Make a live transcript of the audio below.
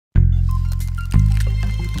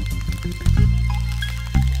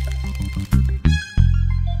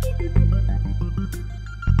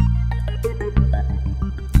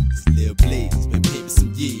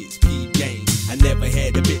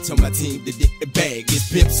on my team that did the bag.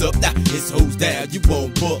 It's pimps up, now it's hoes down. You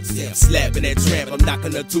won't bucks, yeah, I'm slapping that tramp, I'm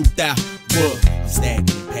knocking her tooth out. What? I'm stacking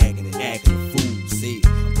and packing and acting a fool. See,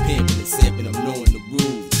 I'm pimping and sipping, I'm knowing the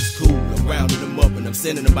rules. It's cool, I'm rounding them up and I'm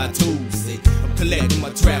sending them by tools. See, I'm collecting my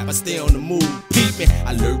trap, I stay on the move. Peeping,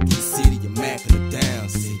 I lurk in the city, you're macking it down.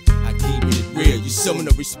 See, I keep it real, you show me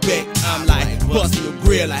no respect. I'm like busting your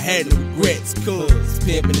grill, I had no regrets. Cause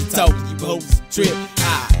pimping and talking, you hoes trip.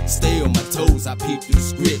 I stay on my toes, I peep through the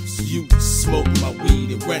scripts. You smoking my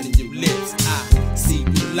weed and running your lips. I see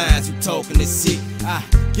through the lines, you talking this shit. I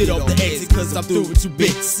get off the exit cause I'm through with you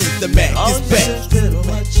bitches. Since the Mack is back. All you better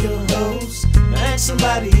watch your hoes. Mack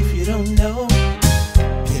somebody if you don't know.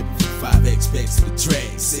 Pimpin' for 5X backs to the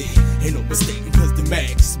track. See, ain't no mistaking cause the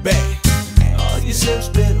Mack is back. All you sips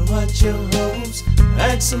better watch your hoes.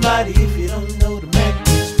 Mack somebody if you don't know the Mack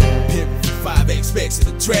is back. Pimpin' for 5X backs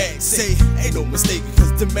to the track. Say, ain't no mistaking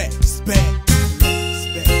cause the Mack is back.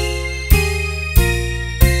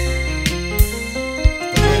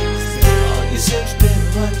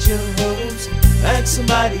 Watch your hoes. Mack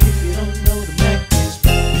somebody if you don't know the Mack is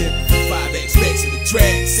back. Pimpin' 5X backs to the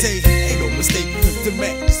track. Say, ain't no mistaking cause the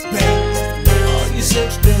Mack is back. All you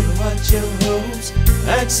sips better watch your hoes.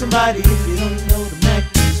 Mack somebody if you don't know the Mack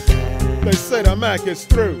is back. They say the Mack is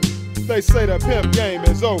through. They say the pimp game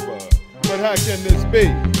is over. But how can this be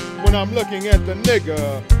when I'm looking at the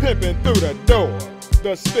nigga pimping through the door?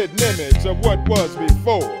 The spitting image of what was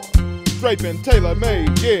before. Draping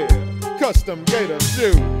tailor-made gear, custom gator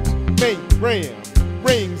shoes, mink rim,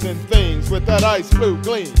 rings and things with that ice blue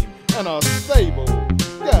gleam, and a stable,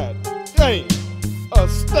 god damn, a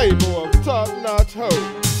stable of top-notch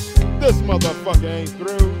hoes. This motherfucker ain't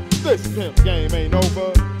through, this pimp game ain't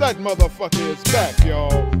over, that motherfucker is back,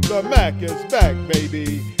 y'all. The Mack is back,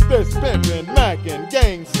 baby. This pimpin', mackin',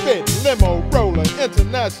 gang spittin', limo rollin',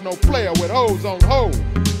 international player with hoes on hoes.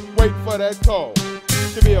 Wait for that call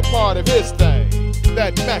to be a part of his thing,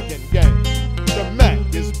 that Mackin' game. The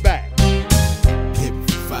Mack is back. Pimpin'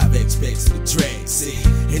 for 5X backs to the track. See,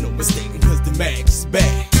 ain't no mistaking cause the Mack is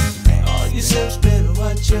back. All you sips better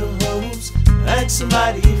watch your hoes. Mack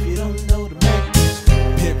somebody if you don't know the Mack is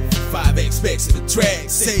back. Pimpin' for 5X backs to the track.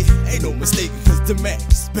 Say, ain't no mistaking cause the Mack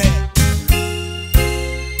is back.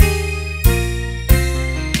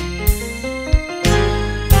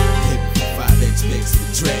 Pimpin' for 5X backs to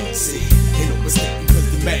the track. See, ain't no mistaking cause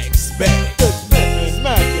the Mack is back. This pimpin',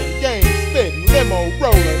 mackin', gang spittin', limo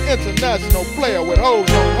rollin', international player with hoes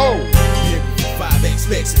on hoes. Pimpin' for 5X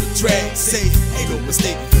backs to the track. Say, ain't no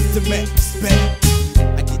mistaking cause the Mack is back.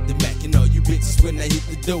 I get the Mack and all you bitches when I hit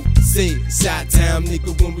the dope. Say, Chi-Town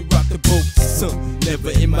nigga when we rock the boat.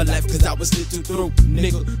 Never in my life cause I was lit to throat.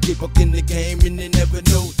 Nigga, get back in the game and they never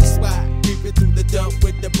know. That's why creepin' through the dump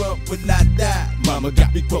with the bump when I die. Mama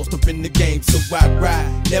got me crossed up in the game so I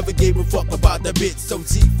ride. Never gave a fuck about the bitch so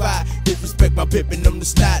G5. Disrespect my pimpin', I'm the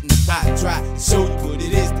slide and the hot try. Show you what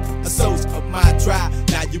it is, a source of my drive.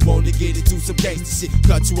 Now you wanna get into some gangsta shit.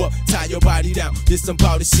 Cut you up, tie your body down. This some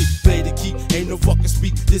powder shit, play the key, ain't no fucking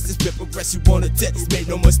speak. This is pimp arrest, you wanna test. Make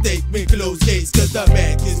no mistake, make close gates, cause the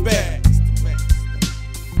Mack is back.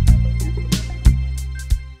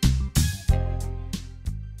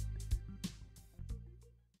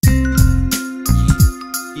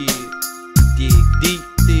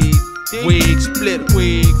 Wig Splitters,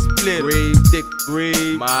 Wig Splitters, grave dick,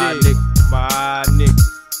 grave my dick, my nigga.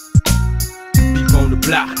 Beef on the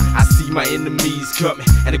block, I see my enemies coming,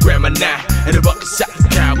 and I grab my knife, and the bucket shot. The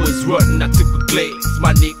guy was running, I took a glaze.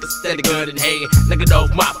 My nigga steady gun in hand, knocking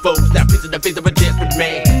off my foes. Now picture the face of a desperate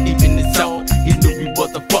man. Even his soul, he knew he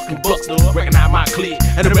was a fucking buster. Recognize my clique,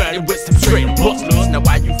 and I'm running with some straight bustlers. Now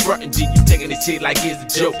why you frontin', G? You taking this shit like it's a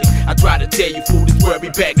joke. I try to tell you, fool, this world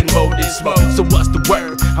be packing more than smoke. So what's the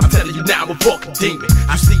word? I'm telling you now, I'm a fucking demon.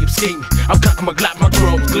 You see him scheming, I'm cocking my Glock, my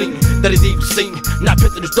chrome's gleaming. That is even seen, not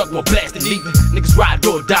pissing the struck, one blasting leaving. Niggas ride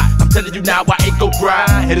or die, I'm telling you now, I ain't gon' cry.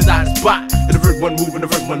 Head is out of spot, and the first one move and the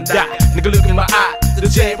first one die. Nigga look in my eye, to the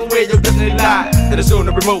jam for where your destiny lie. And it's on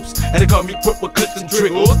the remotes, and they call me quick with clicks and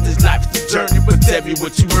triggers. This life is a journey, but tell me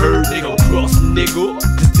what you heard, nigga. Cross me, nigga,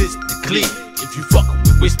 cause this the clear. If you fuckin'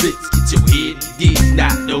 with whispers, get your head in this.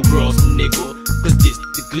 Not no cross me, nigga, cause this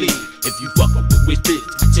the clear. If you fuckin' with whispers,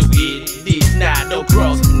 get your head in this. Not no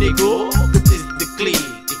cross me, nigga, cause this the clear.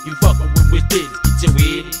 If you fuckin' with whispers, get your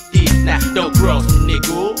head in this. Not no cross me,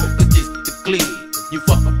 nigga, cause this the clear. You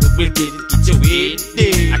fuckin' with whispers, get your head in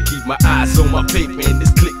this. I keep my eyes on my paper and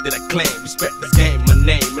this click that I claim. Respect this game, my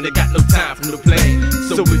name, and I got no time for the plane.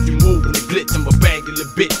 So if you move in the glitch, I'm a banging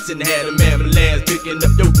bits and had a man with lands picking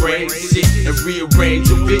up your brain shit and rearrange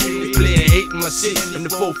your vision. Playing hating my shit in the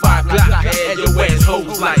 4-5 Glock. I had your ass hoe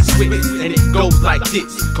hoes like switches, and it goes like this.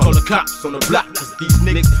 Call the cops on the block, cause these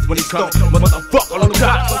niggas, when they come, motherfuck all the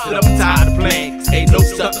cops. I said I'm tired of playing, ain't no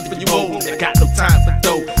substance for you old. I got no time for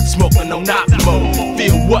dough, smoking on optimal.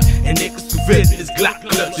 Feel what? And niggas who fit this Glock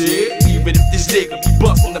clutch, yeah. Even if this nigga be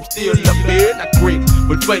bustin', I'm still up here. Not great,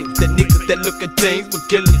 but famous, that niggas that look at things with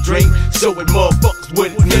killing dream, showing motherfuckers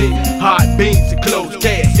what it mean. Hard beans and closed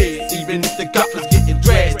cash heads, even if the coppers getting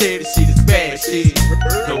trashed, there the shit is bad shit.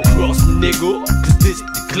 Don't cross me, nigga, cause this is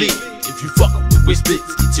the clear. If you fuckin' with Wig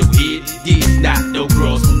Splitters, get your head in this. Nah, don't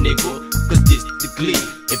cross me, nigga, cause this is the clear.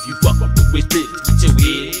 If you fuckin' with Wig Splitters, get your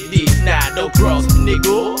head in this. Nah, don't cross me,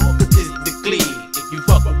 nigga, cause this is the clear. If you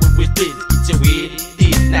fuckin' with Wig Splitters, get your head in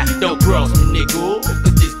this. Nah, don't cross me, nigga,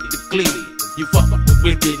 cause this is the clear. You fuckin' with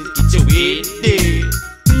Wig Splitters, get your head in this.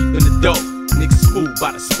 Deep in the dope, niggas smooth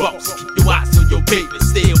by the spokes. Keep your eyes on your baby,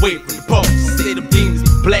 stay away from the post. Say them demons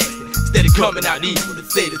be blasting, steady coming out evil. To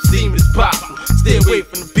say them demons is powerful, stay away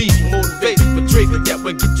from the people. Motivation for triggers that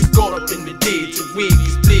will get you caught up in the ditch. Your wig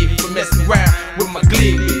is split for messing around with my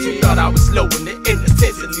glid. Bitch, you thought I was slow and the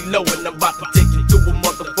intentionally low, and I'm about to take you to a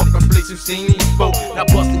motherfucking place you seen me before. Now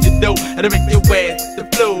busting your dough and I make your ass the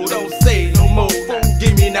flow. Don't say no more,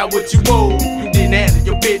 give me now what you owe. You didn't handle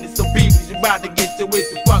your business, so people you about to get your wish.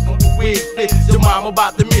 You fucking with Wig Splitters, your mom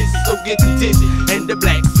about to miss it, so get the tissue and the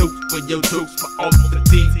black suit for your troops. My arms for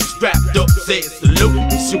these strapped up, say salute.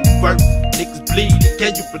 We shoot first, niggas bleeding.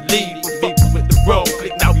 Can you believe we people with the road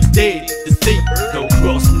click? Now we dead to see. Don't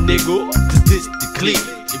cross me, nigga, cause this the clear.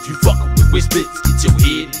 If you fuckin' with Wig Splitters, get your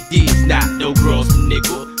head in this. Nah, don't cross me,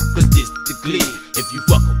 nigga, cause this the clear. If you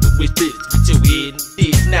fuckin' with Wig Splitters, get your head in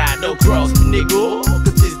this. Nah, don't cross me, nigga,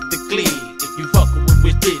 cause this the clear. If you fuckin' with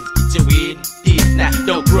Wig Splitters, get your head in this. Nah,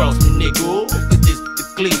 don't cross me, nigga, cause this the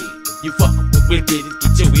clear. If you fuckin' with Wig Splitters,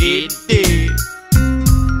 get your head in this.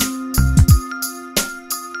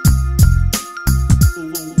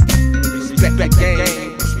 Respect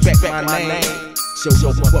game, respect my name. Show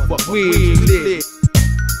what Wig Splitters.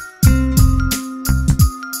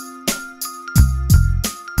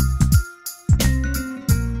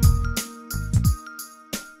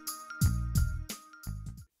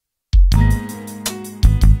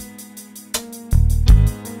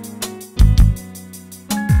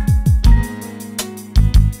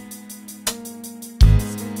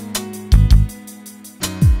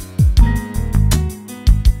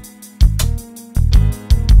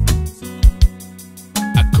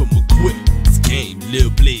 Lil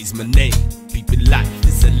Blazz, my name. People life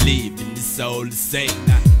as I live, and it's all the same.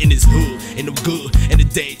 In this hood, and I'm good, and the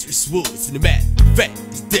dangerous woods. And the matter of fact,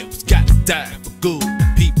 these devils got to die for good.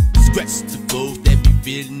 People scratch the foes that be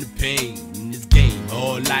feeling the pain. In this game,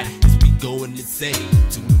 all life is we going insane.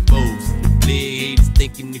 To the foes, the player haters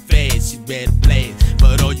thinking they fast, you better blast.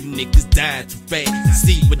 But all you niggas dying too fast.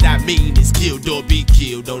 See what I mean is killed or be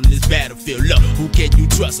killed on this battlefield. Look, who can you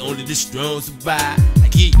trust? Only the strong survive.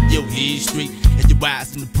 Keep your head straight and your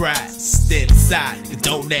eyes on the prize. Stand aside, nigga,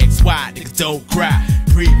 don't ask why, nigga, don't cry.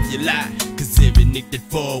 Breathe your life, cause every nigga that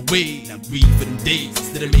fall away, I breathe for them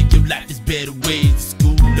days that'll make your life is better ways.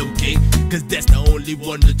 School, okay, cause that's the only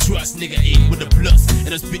one to trust. Nigga, ain't with a plus,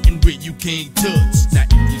 and I'm spitting where you can't touch. Now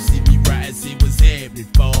if you see me rise, see what's happening,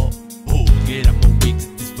 fall. Oh, get up and wait,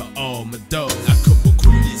 this for all my dogs. I come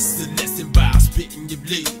across this a lesson by spitting your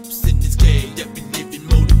lips. In this game that we living,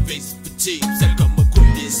 motivation for cheap. I come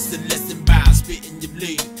this a lesson by spitting your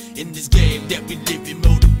blade. In this game that we live in,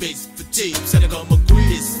 motivation for tips. I come across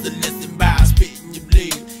this a lesson by spitting your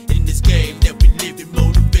blade. In this game that we live in,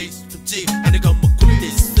 motivation for tips. And I come across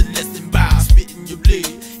this a lesson by spitting your blade.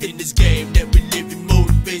 In this game that we live in,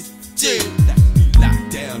 motivation for tips. Like me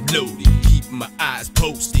locked down, loaded, keeping my eyes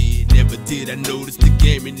posted. Never did I notice the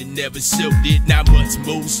game and it never showed it. Not much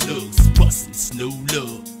more slugs, bustin' snow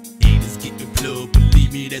love. Haters getting plugged,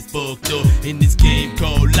 believe me, that's fucked up. In this game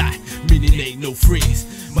called life, meaning ain't no friends.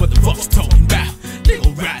 Motherfuckers talking about they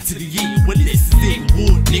gon' ride to the end. Well, this is in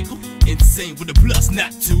wood, nigga. Insane with the plus,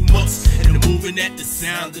 not too much. And I'm moving at the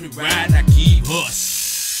sound of the ride, I keep hush.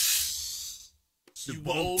 You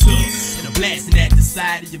won't touch, and I'm blasting at the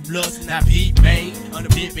side of your blood. And I beat man, I'm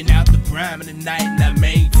pimping out the prime of the night, and I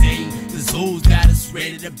maintain. This hoes got us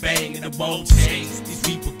ready to bang, and I won't change. These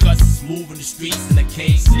repercussions moving the streets, and I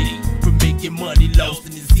can't sleep from making money lost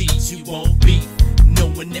in this heat. You won't beat,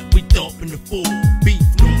 knowing that we thumping the full beef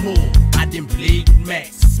no more. I done played with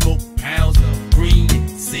Max, smoke pounds of green,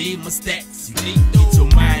 save my stacks. You need to get your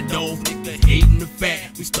mind off, nigga, hating the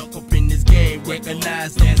fact we stuck up in this game.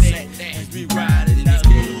 Recognize that as we ride in this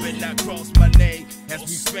game, better not cross my name as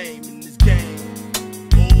we fame in this game.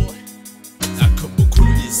 Boy, I come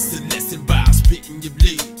across this a lesson by spitting your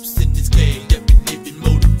lips in this game that we live in,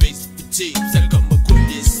 motivation for tips. I come across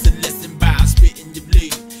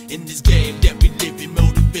In this game that we live in,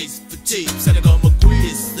 motivation for tips. And I got my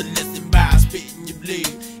quiz, the lesson by spitting your bleed.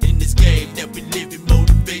 In this game that we live in,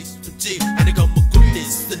 motivation for tips. And I got my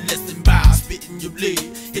quiz, the lesson by spitting your bleed.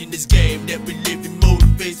 In this game that we live in,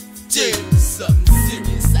 motivation for tips. Something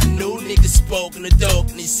serious, I know niggas spoke in the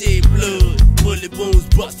dark and they said blood. Bullet wounds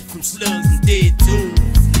busted from slugs and dead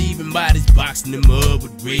tunes. Leaving bodies boxing them up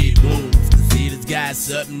with red wounds. This got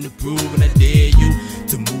something to prove, and I dare you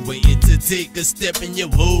to move in to take a step in your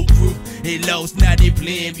whole crew. They lost, now they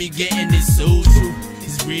playing, be getting it so true.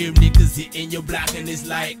 It's real niggas hitting your block, and it's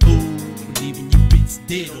like, ooh, leaving you bitch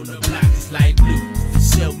dead on the block, it's like blue. For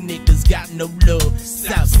sure, niggas got no love.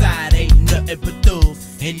 Southside ain't nothing but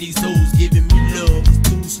thugs, and these hoes giving me love. It's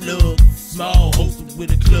too slug, small hosted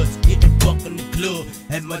with a clutch, getting fucked in the club.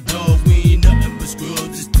 And my dog, we ain't nothing but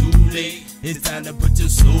scrubs, it's too late. It's time to put your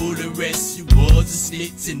soul to rest. You was a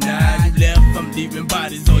snitch and now you left. I'm leaving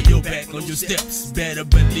bodies on your back, on your steps. Better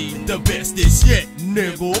believe the best is yet,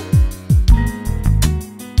 nigga.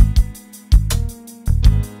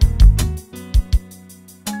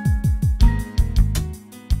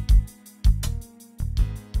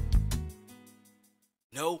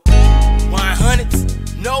 No 100s,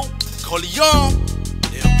 no Corleone,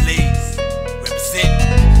 Lil Blazz, represent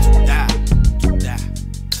to die.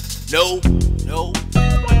 No.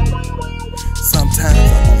 Sometimes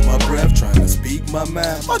I lose my breath trying to speak my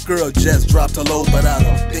mind. My girl just dropped a low, but I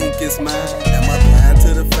don't think it's mine. Am I blind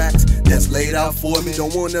to the facts that's laid out for me?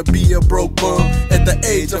 Don't wanna be a broke bum at the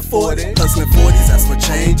age of 40. Hustling 40s, that's for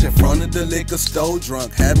change in front of the liquor store.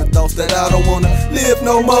 Drunk, having thoughts that I don't wanna live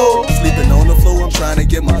no more. Sleeping on the floor, I'm trying to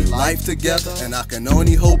get my life together, and I can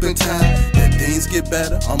only hope in time that things get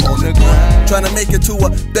better. I'm on the grind, trying to make it to a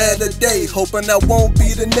better day, hoping I won't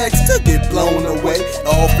be the next to get blown away. I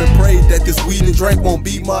often pray that this weed and drink won't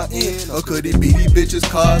be my end, or could it be these bitches,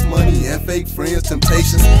 cars, money, and fake friends?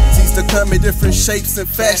 Temptations seems to come in different shapes and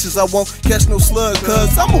fashions. I won't catch no slug,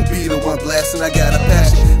 cause I'm gonna be the one blasting. I got a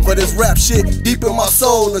passion for this rap shit deep in my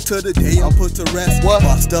soul until the day I'm put to rest.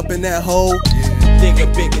 Boxed up in that hole. Think a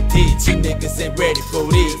bigger ditch, you niggas ain't ready for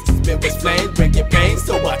this. Spin with flames, bring your pain,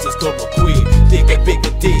 so watch us come quick. Think a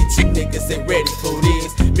bigger ditch, you niggas ain't ready for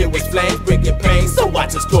this. Spin with flames, bring your pain, so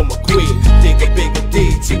watch us come quick. Think a bigger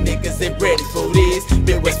ditch, you niggas ain't ready for this.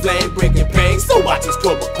 Spin with flames, bring your pain, so watch us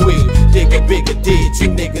come quick. Think a bigger ditch, you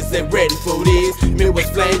niggas ain't ready for this. Spin with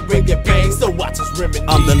flames, bring your pain, so watch us reminisce.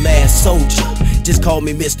 I'm the last soldier, just call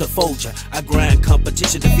me Mr. Folger. I grind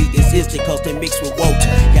competition, defeat this instant cause they mix with Walter.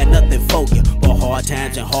 Got nothing for you, but hard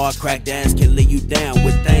times and hard crackdowns can lay you down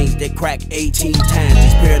with things that crack 18 times.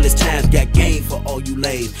 These perilous times got game for all you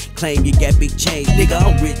lame. Claim you got big change, nigga,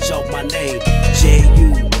 I'm rich off my name.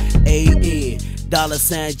 J-U-A-N.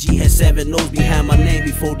 $ G had 7 O's behind my name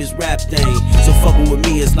before this rap thing. So fucking with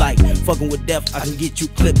me is like fucking with death. I can get you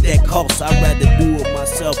clipped that cost. I'd rather do it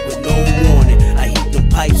myself with no warning. I heat them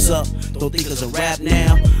pipes up. Don't think it's a rap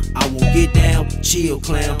now. I won't get down. Chill,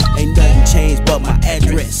 clown. Ain't nothing changed but my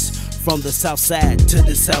address. From the south side to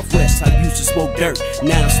the southwest. I used to smoke dirt,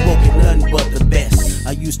 now I'm smoking nothing but the best.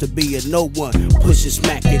 I used to be a no one, pushing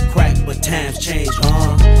smack and crack, but times change,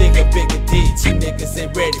 huh? Think a bigger ditch, you niggas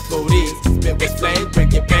ain't ready for this. Spin with flames, bring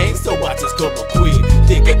your pain, so watch us come quick.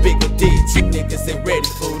 Think a bigger ditch, you niggas ain't ready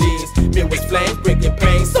for this. Spin with flames, bring your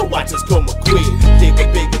pain, so watch us come quick. Think a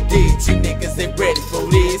bigger ditch, you niggas ain't ready for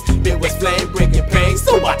this. Spin with flames, bring your pain,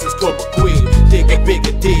 so watch us come quick. Think a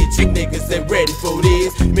bigger ditch, you niggas ain't ready for this.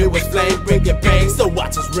 Spin with flames, bring your pain, so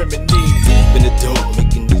watch us reminisce. Deep in the dark,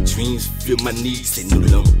 making these dreams feel my needs. They no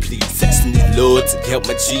longer please. Asking the Lord to help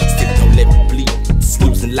my cheeks, they don't let me bleed.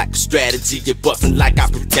 Snoozing like a strategy, you're busting like our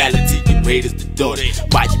brutality. You haters the door,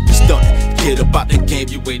 why you be stunning? Get about the game,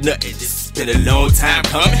 you ain't nothing. This has been a long time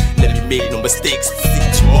coming. Let me make no mistakes.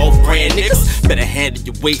 See you all brand niggas, better handle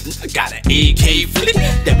your waiting. I got an AK flick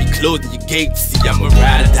that be closing your gate. See, I'm a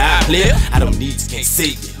ride or die player. I don't need you, can't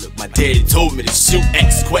save me. My daddy told me to shoot,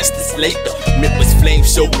 ask questions later. Memphis Flame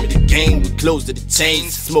showed me the game. We close to the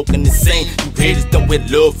chains, smoking the same. You haters don't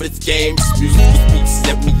with love for this game. This music speaks,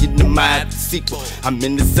 left me in the mind of the sequel. I'm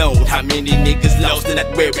in the zone, how many niggas lost and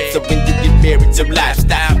not weary? So when you get married, your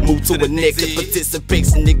lifestyle move to a next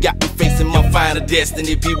participation. It got me facing my final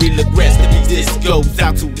destiny. Be real aggressive, this goes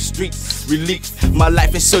out to the streets. Release my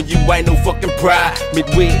life and show you I ain't no fucking pride.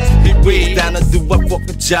 Midways, down to do a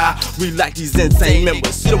fucking job. We like these insane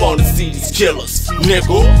members. You don't wanna see these killers,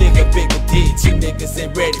 nigga. Think a bigger ditch, you niggas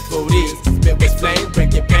ain't ready for this. Spin with flames,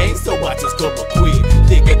 bring your pain, so watch us come quick.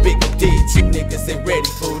 Think a bigger ditch, you niggas ain't ready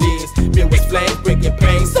for this. Spin with flames, bring your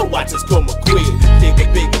pain, so watch us come quick. Think a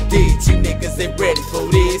bigger ditch, you niggas ain't ready for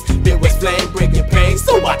this. Spin with flames, bring your pain,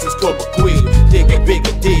 so watch us come quick. Dig a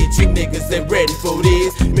bigger ditch, you niggas ain't ready for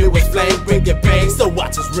this. Midwest flame bringing pain, so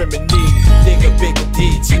watch us reminisce. Dig a bigger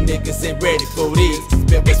ditch, you niggas ain't ready for this.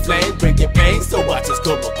 Midwest flame bringing pain, so watch us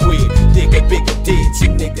come and quit. Dig a bigger ditch, you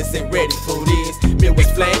niggas ain't ready for this.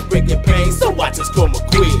 Midwest flame bringing pain, so watch us come and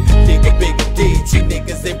quit. Dig a bigger ditch, you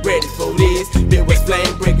niggas ain't ready for this. Midwest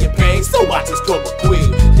flame bringing pain, so watch us come and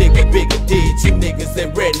quit. Dig a bigger ditch, you niggas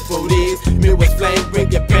ain't ready for this. Midwest flame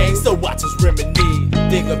bringing pain, so watch us reminisce.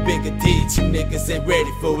 Dig a bigger ditch, you niggas ain't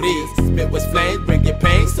ready for this. Midwest flame bringing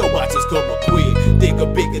pain, so watch us come and quit. Dig a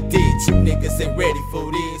bigger ditch, you niggas ain't ready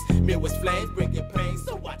for this. Midwest flame bringing pain, so